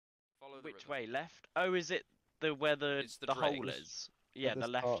the Which river. way? Left? Oh, is it where the It's the hole dregs. is? Yeah, the the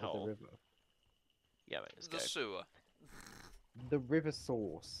left start of hole. the river. Yeah, mate, let's The go. sewer. The river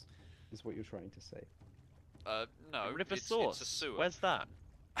source is what you're trying to say. No, River it's source. a sewer. Where's that?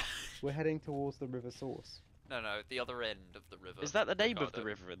 We're heading towards the river source. No, the other end of the river. Is that the name of the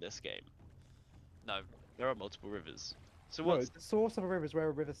Ricardo. river in this game? No. There are multiple rivers. So No, what's the source of a river is where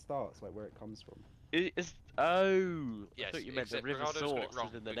a river starts, like where it comes from. is? Oh, I Yes, thought you meant the except river Ricardo's got it source, wrong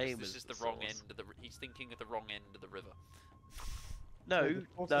as in the because name this is the the wrong source. end of the. He's thinking of the wrong end of the river. No, the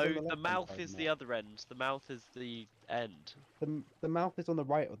source is on no, the the left-hand mouth side is of the the map. other end. The mouth is the end. The mouth is on the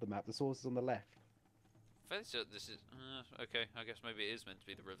right of the map. The source is on the left. Fairly certain this is. Okay, I guess maybe it is meant to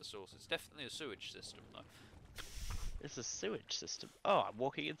be the river source. It's definitely a sewage system, though. It's a sewage system. Oh, I'm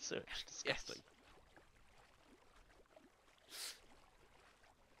walking in sewage. Disgusting. Yes.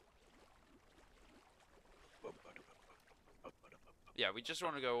 Yeah, we just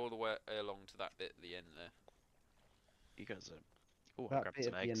want to go all the way along to that bit at the end there. You guys are. Oh, I That grabbed bit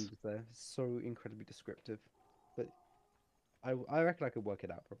some at the eggs. end there is so incredibly descriptive. But I reckon I could work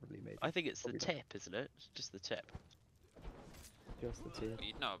it out probably, maybe. I think it's the Probably not. tip, isn't it? It's just the tip. Just the tip. Well,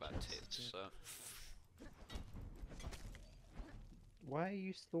 you'd know about Just tits, tip. so. Why are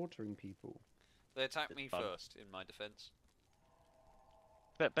you slaughtering people? They attacked It's me fun. first, in my defense.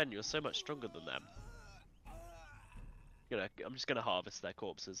 But Ben, you're so much stronger than them. I'm just gonna harvest their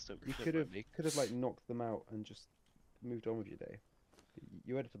corpses. You Don't could have mind me. like knocked them out and just moved on with your day.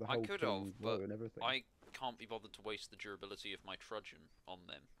 You went for the I whole could killing have, blow but and everything. I can't be bothered to waste the durability of my trudgeon on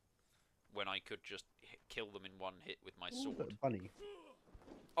them when I could just kill them in one hit with my Ooh, sword. but bunny.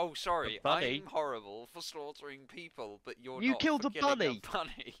 Oh, sorry, bunny? I'm horrible for slaughtering people, but you're You not killed for a killing bunny! a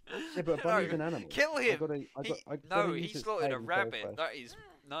bunny. Yeah, but a No, bunny's an animal. kill him! No, use he its slaughtered a tail and claws rabbit. first. That is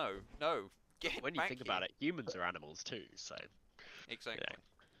no. Get When you back think here. about it, humans are animals too. So Exactly. Yeah.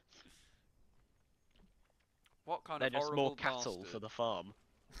 What kind they're of just horrible more cattle bastard? for the farm.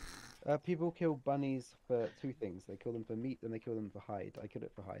 People kill bunnies for two things. They kill them for meat and they kill them for hide. I kill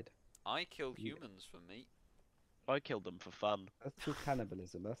it for hide. I kill You- humans for meat. I killed them for fun. That's called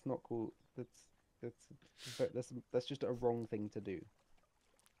cannibalism. That's not called. That's just a wrong thing to do.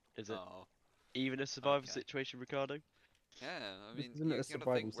 Is it Oh, even a survival okay. situation, Ricardo? yeah. I This mean, isn't you a gotta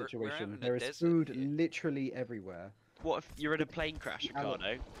survival think, we're out situation. in a There is desert food here. literally everywhere. What if you're in a plane crash, The animal-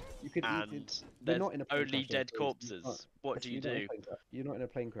 Ricardo, You could eat and it. You're there's not in a plane only crash, though, dead so you corpses? can't- What do you you're not in a do? plane crash. You're not in a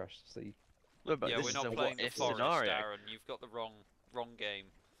plane crash, so you, No, but Yeah, this we're is not a playing what the if forest, scenario. Aaron. You've got the wrong game.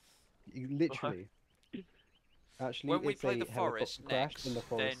 you literally. Actually, When we it's play a the forest helicopter crash in the next,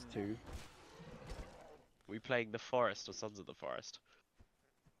 forest then- too. We playing the forest or Sons of the Forest?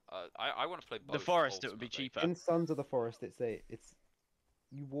 I want to play both. The forest, it would be ultimately. cheaper. In Sons of the Forest, it's.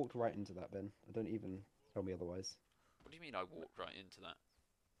 You walked right into that, Ben. I don't even tell me otherwise. What do you mean I walked right into that?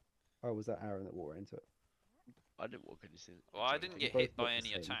 Oh, was that Aaron that walked right into it? I didn't walk anything. Well, I didn't get both hit by look the any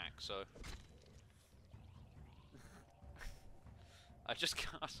same. attack, so. I just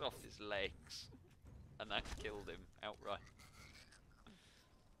cut off his legs, and that killed him outright.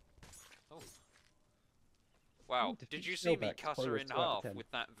 Oh. Wow, Ooh, did defeat you see me Shellback, cut her spoilers in 2 out of half 10.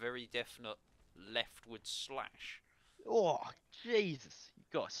 with that very definite leftward slash? Oh, Jesus! You've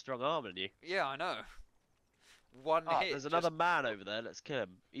got a strong arm in you. Yeah, I know. One Ah, hit. there's another just- man over there. Let's kill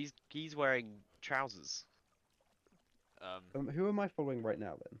him. He's wearing trousers. Who am I following right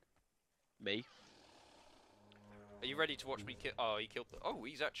now then? Me. Are you ready to watch me kill? Oh, he killed. Oh,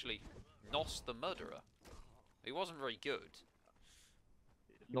 he's actually Nos the murderer. He wasn't very good.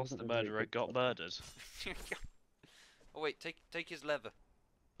 He Not wasn't the a very murderer good got murderer. murdered. Oh wait, take his leather.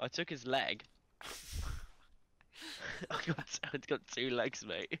 I took his leg. I got 2 legs,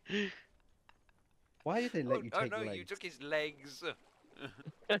 mate. Why did they let you Oh take no, legs? you took his legs.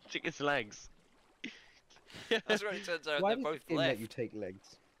 I took his legs. That's what it turns out. Why They're does the both game left. let you take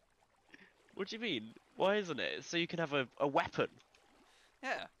legs? What do you mean? Why isn't it? So you can have a weapon.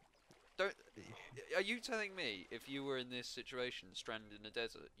 Yeah. Don't. Are you telling me if you were in this situation, stranded in a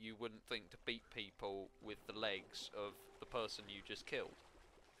desert, you wouldn't think to beat people with the legs of the person you just killed?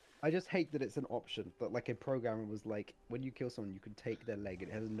 I just hate that it's an option. That like a programmer was like, when you kill someone, you can take their leg.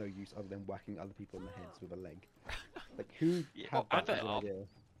 It has no use other than whacking other people in the heads with a leg. Like who Yeah, had I that as bet an I'll- idea?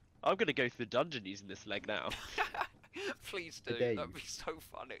 I'm gonna go through the dungeon using this leg now. Please I do. dare That'd you. be so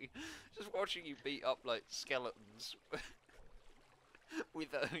funny. Just watching you beat up like skeletons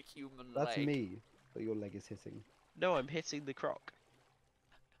with a human That's leg. me that your leg is hitting. No, I'm hitting the croc.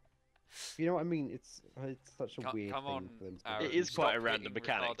 You know what I mean? It's such a Come, weird come thing on, for them to Aaron, It is stop quite a random hitting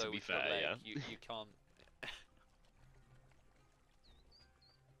mechanic, Ricardo to be with your fair, leg. yeah. You can't.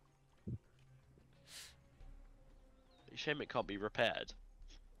 Shame it can't be repaired.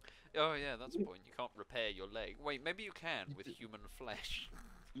 Oh yeah, that's a point. You can't repair your leg. Wait, maybe you can with human flesh.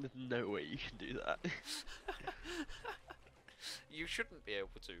 There's no way you can do that. You shouldn't be able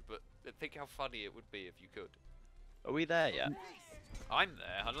to, but think how funny it would be if you could. Are we there yet? I'm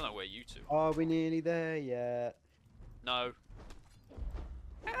there. I don't know where you two. Are we nearly there yet? No.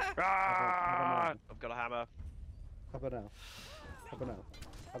 Ah! I've got a hammer. How about now? How about now?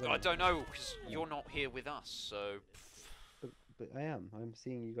 How about I now? don't know because you're not here with us, so. But I am. I'm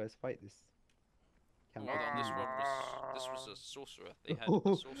seeing you guys fight this. Hold on, this was a sorcerer. They had a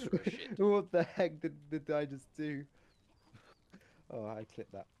sorcerer shit. What the heck did I just do? Oh, I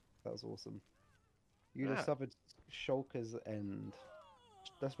clipped that. That was awesome. You Ah. discovered Shulker's end.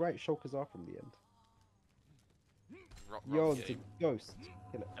 That's right, Shulker's are from the end. Yo, it's a Game. ghost.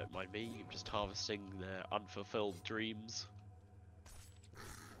 Kill it. Don't mind me, I'm just harvesting their unfulfilled dreams.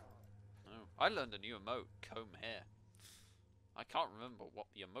 Oh, I learned a new emote, comb hair. I can't remember what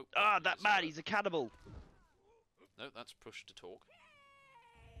the emote. Ah, button that is, man, though. he's a cannibal! No, that's push to talk.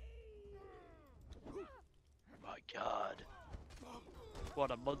 My god.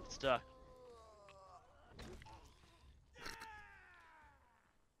 What a monster.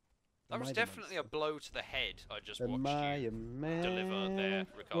 That was Am I the definitely a monster? blow to the head. I just Am watched I you. a man? deliver there,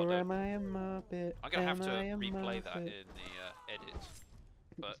 Or Ricardo. am I a muppet? I'm gonna have Am to I a replay that in muppet? the edit.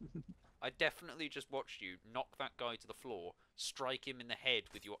 But I definitely just watched you knock that guy to the floor, strike him in the head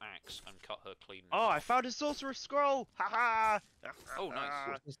with your axe, and cut her clean. Oh, I found a sorcerer's scroll! Haha! Oh, nice.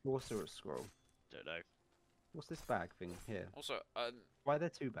 What's this sorcerer's scroll? Don't know. What's this bag thing here? Also, Why are there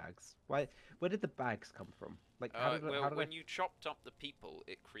two bags? Why? Where did the bags come from? Like, how did, well, how did when you chopped up the people,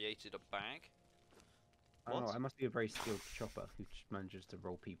 it created a bag. I don't know, What? I must be a very skilled chopper who manages to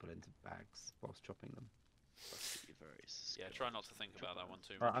roll people into bags whilst chopping them. Must be very Yeah, try not to think about that one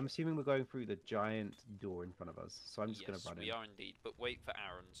too Alright, much. I'm assuming we're going through the giant door in front of us, so I'm just Yes, gonna run we in. are indeed. But wait for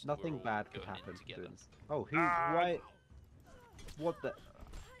Aaron's. Nothing we're all bad could going in happen from together. doing this. Oh, who? Ah! Why? What the?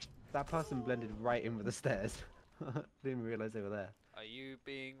 That person blended right in with the stairs. Didn't even realize they were there. Are you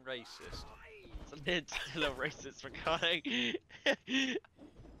being racist? It's a little racist for crying.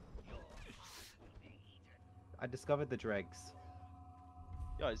 I discovered the dregs.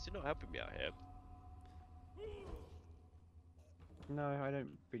 Guys, you're not helping me out here. No, I don't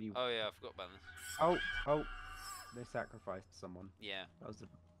really. Oh yeah, I forgot about this. Oh, they sacrificed someone. Yeah, That was a...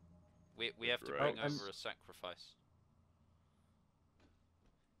 we have to Right. bring Oh, and- over a sacrifice.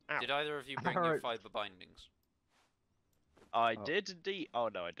 Ow. Did either of you bring your Aaron. fiber bindings? I Oh. did indeed. Oh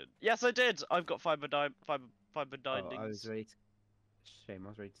no, I didn't. Yes, I did. I've got fiber Oh, bindings. I was ready to... Shame, I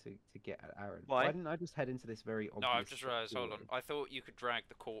was ready to get at Aaron. Why? Why didn't I just head into this very obvious... No, I've just realised. Hold on. doorway? I thought you could drag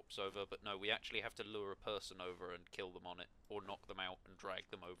the corpse over, but no, we actually have to lure a person over and kill them on it, or knock them out and drag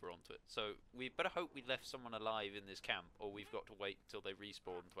them over onto it. So we better hope we left someone alive in this camp, or we've got to wait until they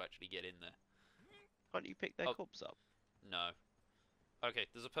respawn to actually get in there. Can't you pick their Oh. corpse up? No. Okay,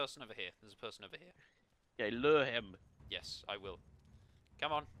 there's a person over here. There's a person over here. Yeah, lure him. Yes, I will.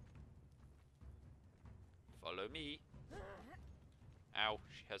 Come on. Follow me. Ow,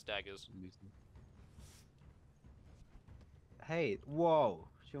 she has daggers. Hey, whoa!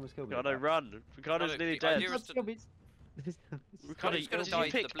 She almost killed me. Ricardo, run! Ricardo's Ricardo, nearly the idea dead. is to- Ricardo, He's gonna did die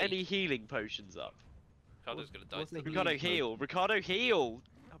you to the pick bleed. any healing potions up? Ricardo's gonna die. what's the Ricardo, healing heal! Ricardo, heal!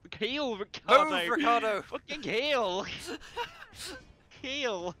 Heal, Move, Ricardo! Ricardo! Fucking heal!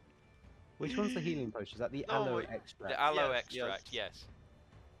 Heal! Which one's the healing potion? Is that the No, aloe wait. extract? The aloe Yes, extract, yes.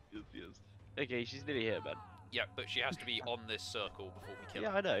 Yes. Okay, she's nearly here, man. Yeah, but she has to be on this circle before we kill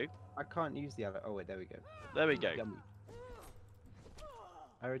Yeah, her. I know. I can't use the aloe. Oh wait, there we go. There we go. Yummy.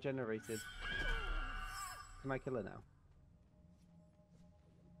 I regenerated. Can I kill her now?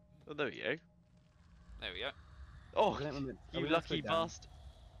 Oh, there we go. There we go. Oh, I think we're meant- are you we meant to lucky go down? bastard.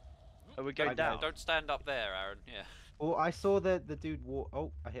 Oh, we're going I know. down. Don't stand up there, Aaron. Yeah. Well, I saw the dude walk.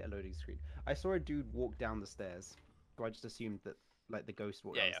 Oh, I hit a loading screen. I saw a dude walk down the stairs. So I just assumed that, like, the ghost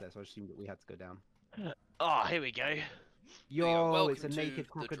walked Yeah, down yeah. the stairs. So I assumed that we had to go down. Oh, here we go. Yo, welcome it's a to naked the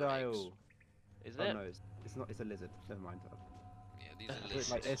crocodile. Is Oh it? no, it's not. It's a lizard. Never mind. Yeah, these are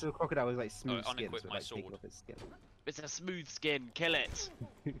It's like lizards. it's a crocodile with like smooth skin, unequip so my like taking sword. off its skin. It's a smooth skin. Kill it.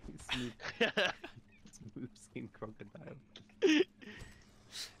 smooth, smooth skin crocodile.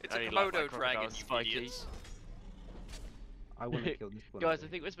 It's I a only like my Komodo dragon, crocodiles you spiky. idiots. I want to kill this one. Guys, I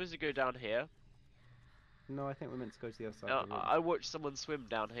think we're supposed to go down here. No, I think we're meant to go to the other side of the room. I watched someone swim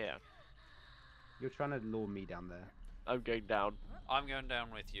down here. You're trying to lure me down there. I'm going down. I'm going down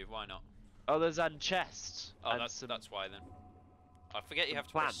with you. Why not? Oh, there's a chest. Oh, and that's some... why then. I forget you some have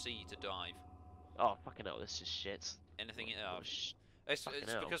to press plant. C to dive. Oh, fucking hell, this is shit. Anything. Oh, It's fucking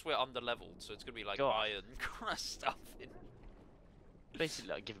it's hell. because we're under leveled, so it's gonna be like God. iron stuff. In...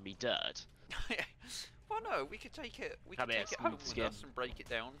 Basically, like giving me dirt. Well, no, we could take it. We Come could here, take it home with skin. us and break it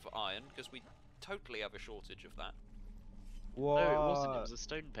down for iron because we totally have a shortage of that. What? No, it wasn't. It was a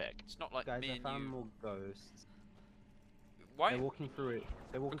stone pick. It's not like Guys, me I and found you. more ghosts. Why, They're walking through it.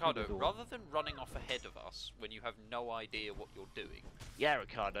 They're walking Ricardo? through the door. Rather than running off ahead of us when you have no idea what you're doing, Yeah,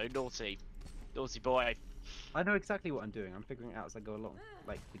 Ricardo, naughty, naughty boy. I know exactly what I'm doing. I'm figuring it out as I go along,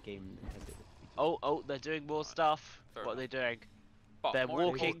 like the game intended it to be. Oh, they're doing more stuff. Fair What are they doing? but They're more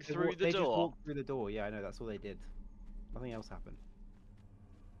walking important- through the They just door. walked through the door. Yeah, I know. That's all they did. Nothing else happened.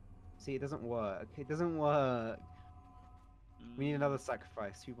 See, it doesn't work. It doesn't work. We need another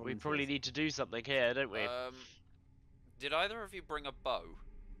sacrifice. Who We probably volunteers? need to do something here, don't we? Did either of you bring a bow?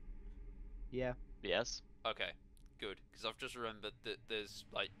 Yeah. Yes. Okay, good. Because I've just remembered that there's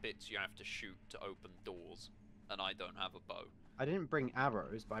like bits you have to shoot to open doors, and I don't have a bow. I didn't bring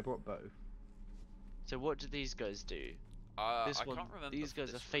arrows, but I brought bow. So what do these guys do? I This one, can't remember. these for guys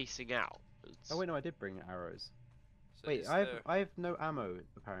are this one. facing out. Oh wait, no, I did bring arrows. So Wait, is I there- have no ammo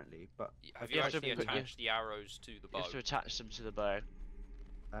apparently, but Have I you thought I actually said- attached the arrows to the You bow? have to attach them to the bow.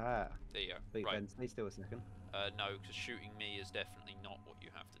 Ah. There you go. Wait, Right. Ben, stay still a second. No, because shooting me is definitely not what you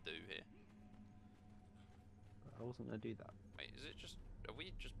have to do here. I wasn't gonna do that. Wait, is it just? Are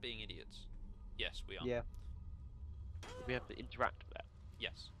we just being idiots? Yes, we are. Yeah. We have to interact with that.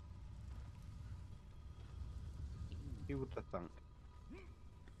 Yes. Who would have thunk?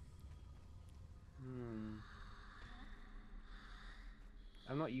 Hmm.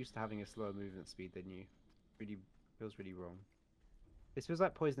 I'm not used to having a slower movement speed than you. Really feels really wrong. This feels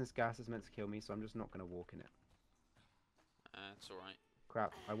like poisonous gas is meant to kill me, so I'm just not gonna walk in it. It's alright.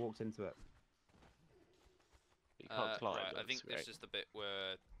 Crap! I walked into it. You can't climb. Right, I that's think great. this is the bit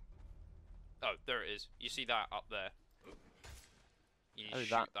where... Oh, there it is. You see that up there? You need Oh, to shoot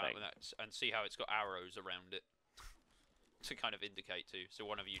that that thing. with that, and see how it's got arrows around it to kind of indicate to. So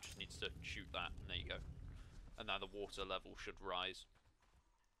one of you just needs to shoot that, and there you go. And now the water level should rise.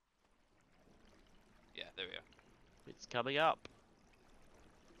 Yeah, there we are. It's coming up.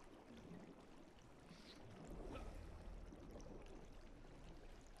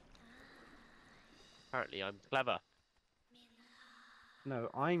 Apparently, I'm clever. No,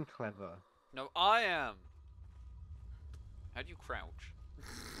 I'm clever. No, I am. How do you crouch?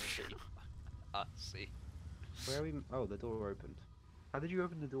 See. Where are we? Oh, the door opened. How did you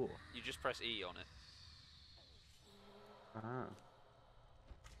open the door? You just press E on it. Ah.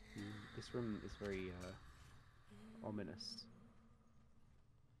 This room is very ominous.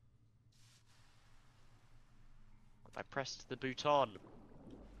 I pressed the button.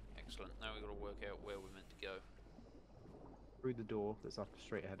 Excellent. Now we've got to work out where we're meant to go. Through the door that's up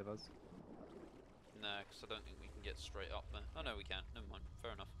straight ahead of us. No, because I don't think we can get straight up there. Oh no, we can. Never mind.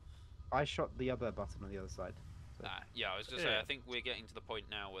 Fair enough. I shot the other button on the other side. So. Ah, yeah, I was gonna say. Yeah. I think we're getting to the point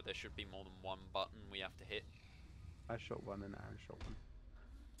now where there should be more than one button we have to hit. I shot one and Aaron shot one.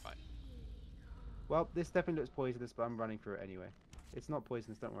 Right. Well, this definitely looks poisonous, but I'm running through it anyway. It's not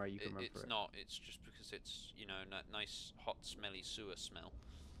poisonous, don't worry, you can run It's through it. not. It's just because it's nice hot smelly sewer smell.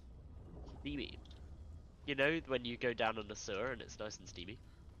 Steamy. You know when you go down on the sewer and it's nice and steamy?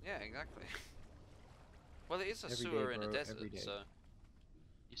 Yeah, exactly. Well, it is a Every day, sewer in a bro, desert, every day. so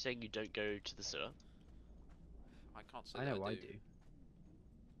You're saying you don't go to the sewer? I can't say I that know I I do.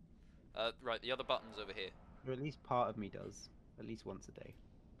 do. Right, the other button's over here. Or at least part of me does. At least once a day.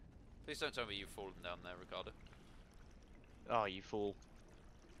 Please don't tell me you've fallen down there, Ricardo. Oh, you fool.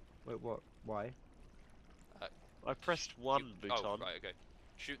 Wait, what? Why? I pressed one Shoot- button. Oh, right, okay.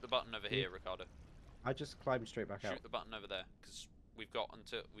 Shoot the button over here, Ricardo. I just climbed straight back out. Shoot the button over there, because we've got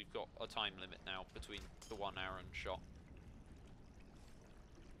a time limit now between the one Aaron shot.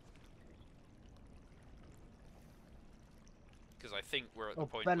 Because I think we're at the Oh,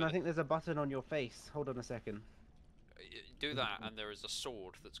 point Ben, where I think there's a button on your face. Hold on a second. do that, and there is a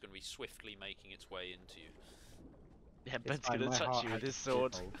sword that's going to be swiftly making its way into you. Yeah, It's Ben's fine, gonna my touch heart you with has his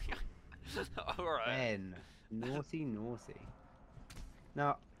sword. shithole. Alright. Ben, naughty, naughty.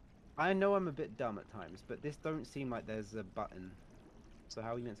 Now, I know I'm a bit dumb at times, but this don't seem like there's a button. So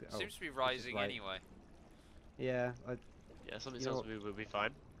how are we meant to? Oh, Seems to be this is rising right. anyway. Yeah, Yeah, something You know tells me we'll be fine.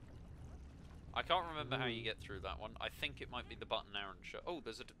 I can't remember how you get through that one. I think it might be the button Aaron shot. Oh,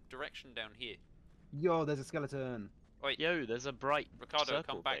 there's a direction down here. yo, there's a skeleton. Wait, Yo, there's a bright Ricardo,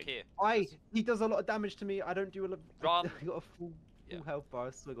 circle come back thing. here. He does a lot of damage to me. I don't do a lot. Run. I got a full Yeah. health bar. I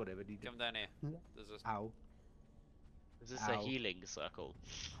still got it, but he Come down here. Yeah. There's a. Ow. Is this Ow. a healing circle?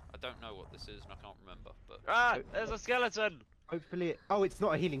 I don't know what this is, and I can't remember. But Ah, there's a skeleton! Hopefully, oh, it's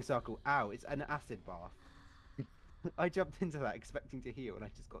not a healing circle. Ow, it's an acid bath. I jumped into that expecting to heal, and I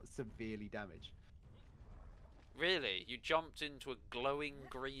just got severely damaged. Really? You jumped into a glowing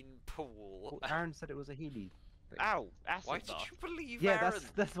green pool? Well, Aaron said it was a healy thing. Ow! Acid Why did bath. you believe Yeah, Aaron?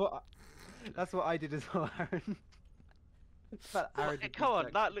 that's what I did as well, Aaron. But Well, Aaron did the come on,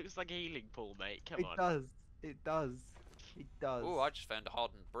 exact- that looks like a healing pool, mate. Come It on. does. It does. It does. Oh, I just found a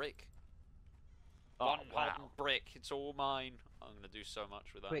hardened brick. Oh, One wow. hardened brick. It's all mine. I'm gonna do so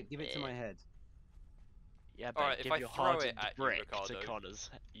much with that. Quick, give it to my head. Yeah, Alright, but if give I your throw it hardened at you, brick to Ricardo.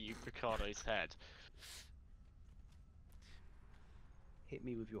 Ricardo's head. Hit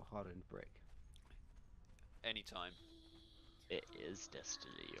me with your hardened brick. Anytime. It is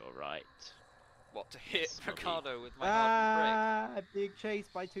destiny, alright. What, to hit Yes, mummy. Ricardo with my hardened Big chase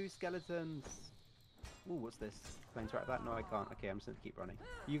by 2 skeletons. Ooh, what's this? Can I interact with that? No, I can't. Okay, I'm just gonna keep running.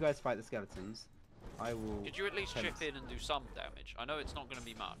 You guys fight the skeletons. I will. brick? Could you at least attempt- chip in and do some damage? I know it's not gonna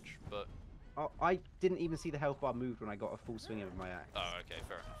be much, but... Oh, I didn't even see the health bar moved when I got a full swing of my axe. Oh, okay,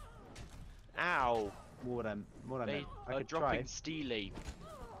 fair enough. Ow! More than I They meant. I are could dropping try. Steely.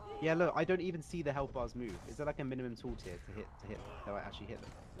 Yeah, look, I don't even see the health bars move. Is there like a minimum tool tier to hit that I actually hit them?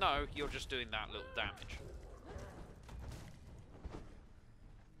 No, you're just doing that little damage.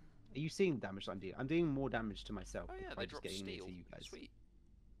 Are you seeing the damage that I'm doing? I'm doing more damage to myself Oh yeah, by they just drop getting near steel. to you guys. Sweet.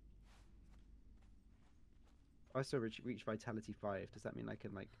 I also reach vitality 5. Does that mean I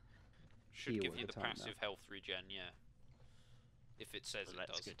can like? Should heal give at you the the time now. passive health regen, yeah. If it says So it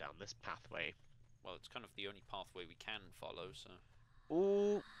let's does. go down this pathway. Well, it's kind of the only pathway we can follow, so...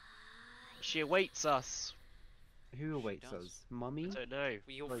 Ooh! She awaits us! Who awaits does. us? Mummy? I don't know.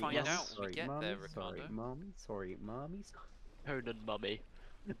 We'll Sorry, find yes. out when we sorry, get Mummy, there, Ricardo. Sorry, Mummy. Sorry, Mummy. Conan mummy.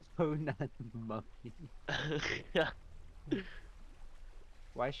 Conan, Mummy.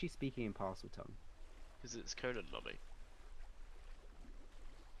 Why is she speaking in parcel tongue? Because it's Conan mummy.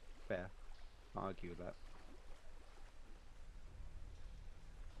 Fair. Can't argue with that.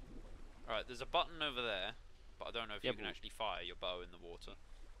 Alright, there's a button over there, but I don't know if Yeah, you can but- actually fire your bow in the water.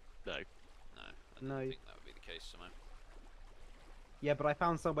 No. No, I didn't No. think that would be the case somehow. Yeah, but I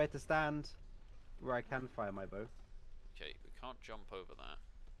found somewhere to stand where I can fire my bow. Okay, we can't jump over that.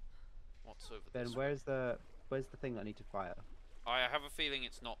 What's over Then this where's the thing that I need to fire? one? I have a feeling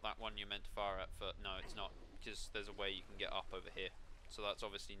it's not that one you meant to fire at first. No, it's not, because there's a way you can get up over here. So that's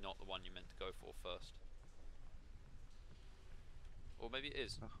obviously not the one you meant to go for first. Or maybe it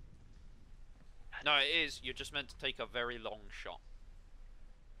is. Ugh. No, it is. You're just meant to take a very long shot.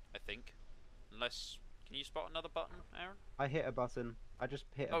 I think. Unless... Can you spot another button, Aaron? I hit a button. I just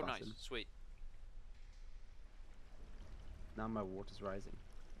hit a Oh, button. nice. Sweet. Now my water's rising.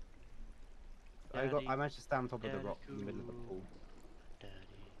 Daddy, I managed to stand on top of the daddy rock in the middle of the cool. pool.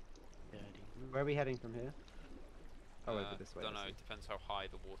 Daddy. Where are we heading from here? Oh, over this way. Don't I know. see. It depends how high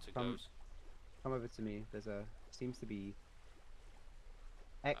the water Come- goes. Come over to me. There's a seems to be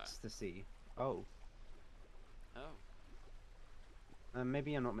ecstasy. Oh, Oh.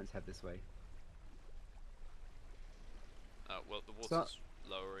 maybe I'm not meant to head this way. Well, the So- water's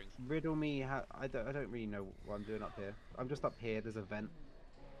lowering. Riddle me how I don't really know what I'm doing up here. I'm just up here. There's a vent.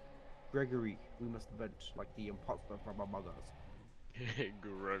 Gregory, we must vent like the imposter from among us.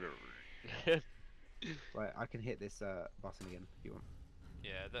 Gregory. Right, I can hit this button again if you want.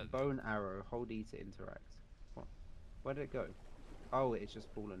 Yeah, that... Bone arrow. Hold E to interact. What? Where did it go? Oh, it's just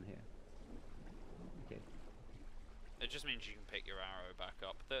fallen here. Okay. It just means you can pick your arrow back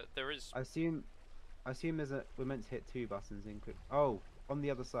up. There is... I assume there's a. We're meant to hit 2 buttons in quick. Oh, on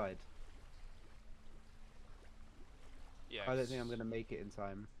the other side. Yeah, I don't think I'm gonna make it in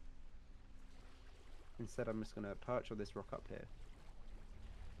time. Instead, I'm just gonna perch on this rock up here.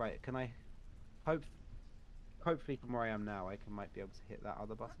 Right? Can I? Hopefully, from where I am now, might be able to hit that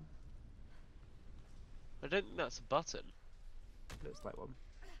other button. I don't think that's a button. Looks like one.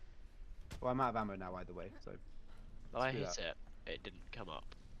 Well, I'm out of ammo now, either way. So, Well, I do hit that. it. It didn't come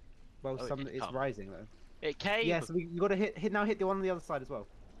up. well, Oh, it some did it's come. rising though. It came! Yeah, so you gotta hit the one on the other side as well.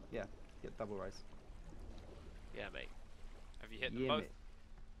 Yeah, get double rise. Yeah, mate. Have you hit them Yeah, both? mate.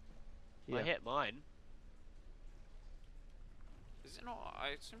 Yeah. I hit mine. Is it not?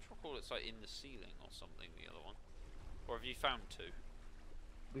 I seem to recall it's like in the ceiling or something, the other one. Or have you found 2?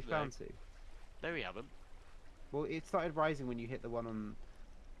 We No. found 2. No, we haven't. Well, it started rising when you hit the one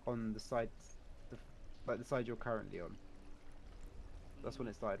on the side, like the side you're currently on. That's when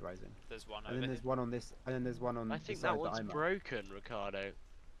it started rising. There's one And over then here. there's one on this, and then there's one on I the think side that one's I'm at. broken, Ricardo.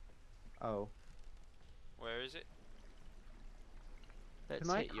 Oh, Where is it? Let's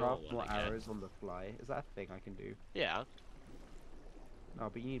can I hit your craft one more again. arrows on the fly? Is that a thing I can do? Yeah. No,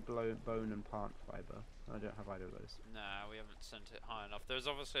 but you need bone and plant fiber. I don't have either of those. Nah, we haven't sent it high enough. There's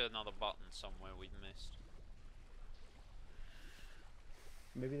obviously another button somewhere we've missed.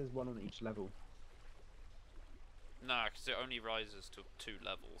 Maybe there's one on each level. No, because it only rises to 2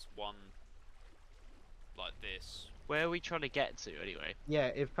 levels. One like this. Where are we trying to get to anyway? Yeah,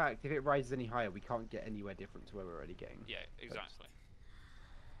 in fact, if it rises any higher, we can't get anywhere different to where we're already getting. Yeah, exactly.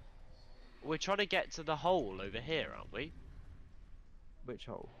 We're trying to get to the hole over here, aren't we? Which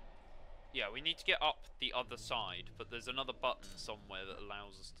hole? Yeah, we need to get up the other side, but there's another button somewhere that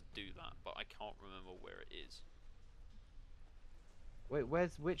allows us to do that, but I can't remember where it is. Wait,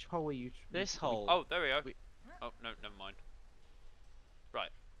 which hole are you? This hole. Oh, there we go. Oh, no, never mind. Right.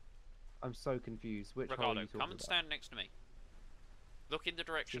 I'm so confused. Which hole are Ricardo, you talking come and about? stand next to me. Look in the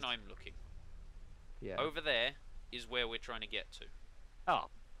direction This- I'm looking. Yeah. Over there is where we're trying to get to. Oh,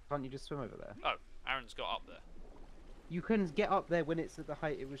 Can't you just swim over there? Oh, Aaron's got up there. You can get up there when it's at the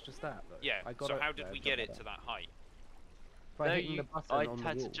height it was just at, though. Yeah, I got so up how there, did we got get up it to there. that height? By no, hitting the button I on the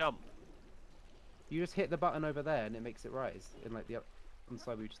had to wall. jump. You just hit the button over there and it makes it rise in like the up on the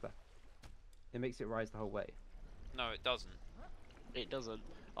side we just there. It makes it rise the whole way. No, it doesn't. It doesn't.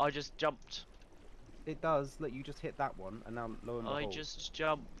 I just jumped. It does. Look, you just hit that one and now lo and I behold. just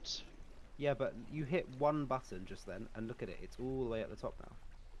jumped. Yeah, but you hit one button just then and look at it. It's all the way at the top now.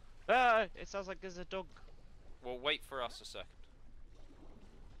 Ah! It sounds like there's a dog. Well, wait for us a second.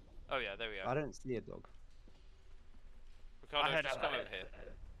 Oh yeah, there we go. I don't see a dog. Ricardo, just come over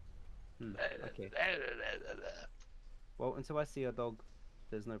here. Okay. Well, until I see a dog,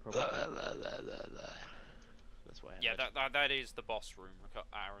 there's no problem. That's why. Yeah, that is the boss room,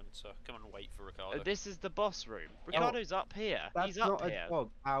 Aaron. So come and wait for Ricardo. This is the boss room. Ricardo's up here. That's He's up not here. a dog.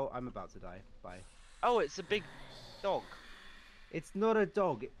 Ow, I'm about to die. Bye. Oh, it's a big dog. It's not a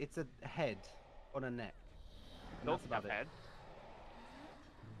dog. It's a head on a neck. And Dog that's about it. head.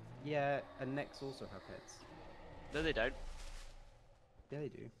 Yeah, and necks also have heads. No, they don't. Yeah, they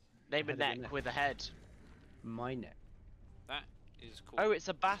do. Name a Head is a neck neck. with a head. My neck. That is cool. Oh, it's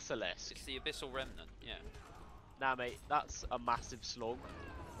a basilisk. It's the Abyssal Remnant. Yeah. Nah, mate, that's a massive slug.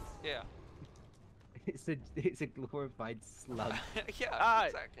 Yeah. It's a glorified slug. Yeah. Ah,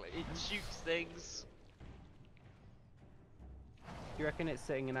 Exactly. It shoots things. Do you reckon it's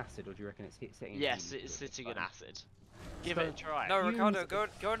sitting in acid, or do you reckon it's sitting in Yes, fumes it's at the sitting in time? acid. Give So- it a try. No, Ricardo,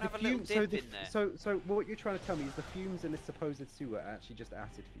 Fumes- go and have a The little fumes- dip the in there. So what you're trying to tell me is the fumes in this supposed sewer are actually just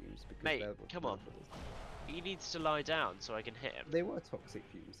acid fumes because Mate, they're what come on. chemicals. He needs to lie down so I can hit him. They were toxic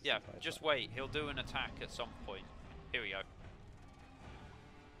fumes. this Yeah, entire just time. wait. He'll do an attack at some point. Here we go.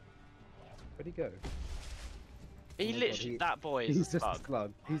 Where'd he go? He Oh my God, literally, that boy is He's a just a bug.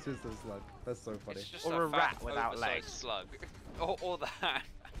 slug. He's just a slug. That's so funny. It's just Or a fat, rat without oversized legs. slug. or that.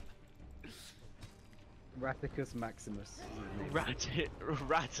 Raticus Maximus. Is his name.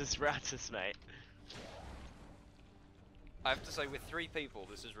 Ratus, mate. I have to say, with 3 people,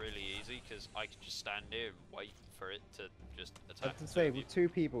 this is really easy because I can just stand here and wait for it to just I attack. have to the say, two of you. with 2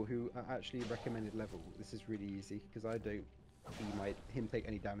 people who are actually recommended level, this is really easy because I don't see him take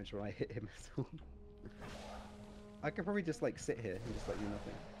any damage when I hit him at all. I could probably just like sit here and just like do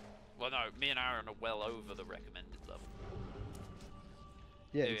nothing. Well, no, me and Aaron are well over the recommended level.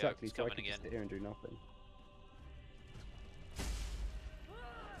 Yeah, Here we go, exactly. it's So I coming could just again. sit here and do nothing.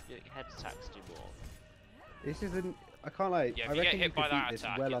 Your head attacks do more. This isn't. I can't like. Yeah, I if you get reckon hit could by beat that this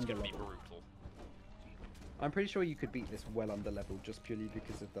attack, well it's under going to be level. brutal. I'm pretty sure you could beat this well under level just purely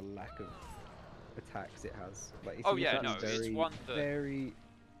because of the lack of attacks it has. Like, it's Oh, yeah, all no, very, it's one that very.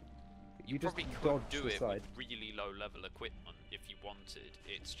 You just probably dodge could do the it side. with really low level equipment if you wanted.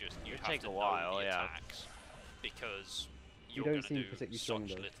 It's just you'd It'd have take to a know while, the yeah. attacks because You you're don't going to seem do particularly such strong,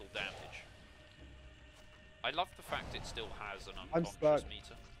 though. little damage. I love the fact it still has an I'm unconscious stuck.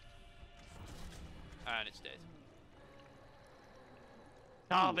 meter. And it's dead.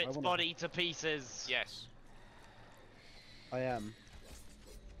 Carve I its wanna- body to pieces. Yes. I am.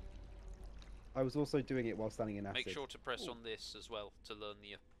 I was also doing it while standing in acid. Make sure to press on this as well to learn the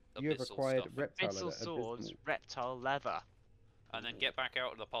You have abyssal acquired stuff. reptile Abyssal leather, swords, abysmal. reptile leather. And then get back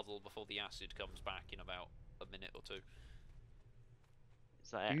out of the puddle before the acid comes back in about a minute or 2.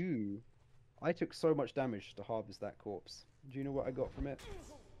 Is that it? Ooh. I took so much damage to harvest that corpse. Do you know what I got from it?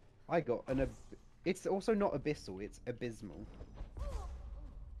 I got an it's also not abyssal, it's abysmal.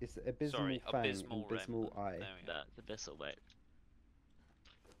 It's abysmal Sorry, fang Abysmal and abysmal Remnant. eye. There we go. That's abyssal, mate.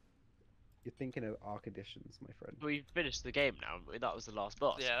 You're thinking of Arc Editions, my friend. We finished the game now. haven't we? That was the last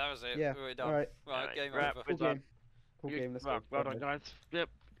boss. Yeah, that was it. Yeah, We're done. alright. Right, Alright, game right, over. Cool Good luck. game. Cool You- game, let's well, go. well Bye-bye. done, guys. Yep.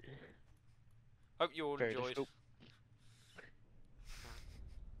 Hope you all Very enjoyed. difficult.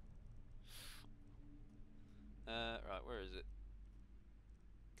 Right, where is it?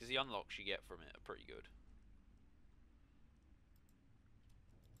 Because the unlocks you get from it are pretty good.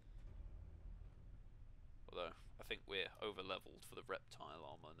 Although, I think we're over leveled for the reptile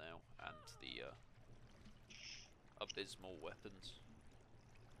armor now, and the abysmal weapons.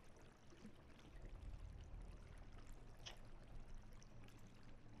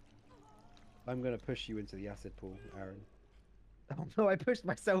 I'm gonna push you into the acid pool, Aaron. Oh no, I pushed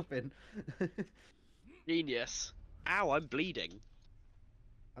myself in. Genius. Ow, I'm bleeding.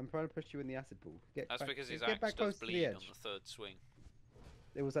 I'm trying to push you in the acid pool. That's because his get axe back does close to the bleed on edge. the third swing.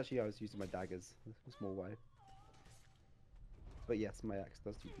 It was actually I was using my daggers. A small way. But yes, my axe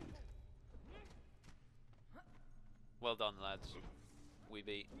does do bleed. Well done, lads. We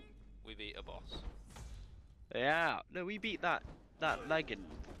beat a boss. Yeah. No, we beat that leg and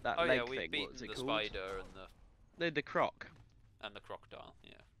that Oh leg yeah, we've thing. beaten What was it the called? spider No, the croc. and the crocodile.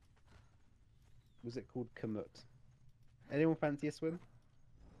 Yeah. Was it called Kamut? Anyone fancy a swim?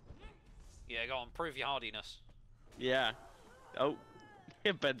 Yeah, go on, prove your hardiness. Yeah. Oh,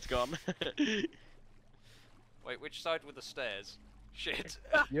 Ben's gone. Wait, which side were the stairs? Shit.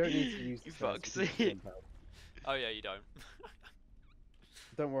 You don't need to use the You stairs, fuck's you can just sake. jump out. Oh yeah, you don't.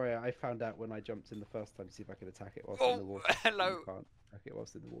 Don't worry, I found out when I jumped in the first time to see if I could attack it whilst in the Oh, water. hello. You can't attack it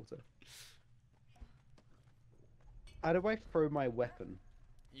whilst in the water. How do I throw my weapon?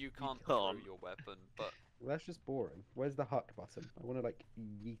 You can't throw can't. your weapon, but Well, that's just boring. Where's the huck button? I want to like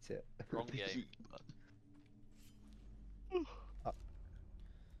yeet it. wrong game.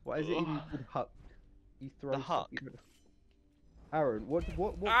 What is it even called huck? You throw The stuff, huck. you don't- Aaron, what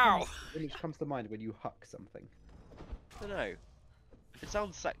Ow! image comes to mind when you huck something? I don't know. It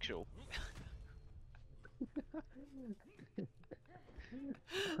sounds sexual.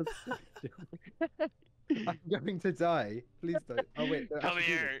 I'm going to die. Please don't. Oh wait, no, Come actually,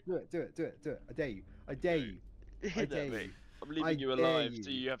 here. Do it. I dare you. I dare you. I No, dare mate. you. I'm leaving I you dare alive, you. so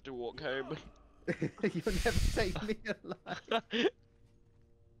you have to walk home. You'll never take me alive.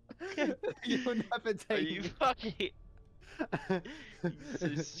 You'll never Are take you me. fucking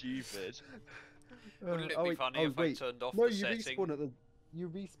so stupid? Wouldn't it Oh, be wait, funny oh, if wait. I turned off No, the you setting?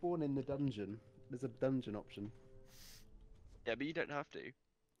 respawn in the dungeon. There's a dungeon option. Yeah, but you don't have to.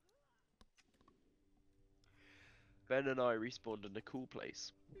 Ben and I respawned in a cool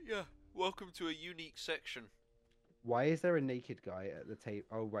place. Yeah. Welcome to a unique section. Why is there a naked guy at the table?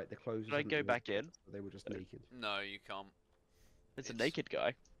 Oh right, the clothes. Can I go back in? They were just naked. No, you can't. It's a It's- naked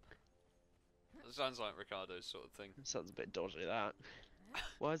guy. It sounds like Ricardo's sort of thing. Sounds a bit dodgy, that.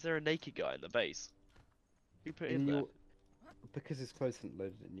 Why is there a naked guy in the base? Who put him In there? your... Because his clothes hadn't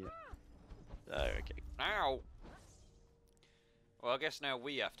loaded in yet. Oh, okay. Ow! Well, I guess now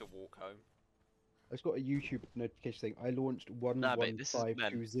we have to walk home. I just got a YouTube notification saying I launched Nah, mate, this is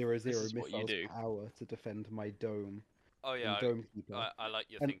 115,200 This is what you missiles do. per hour to defend my dome. Oh and yeah, Dome Keeper. I like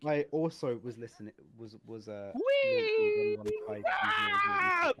your And thinking. I also was listening. Was Whee! launching 115,200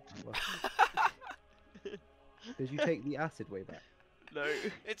 missiles per hour. Did you take the acid way back? No.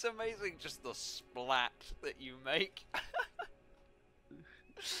 It's amazing just the splat that you make.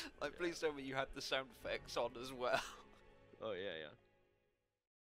 Like, please tell me you had the sound effects on as well.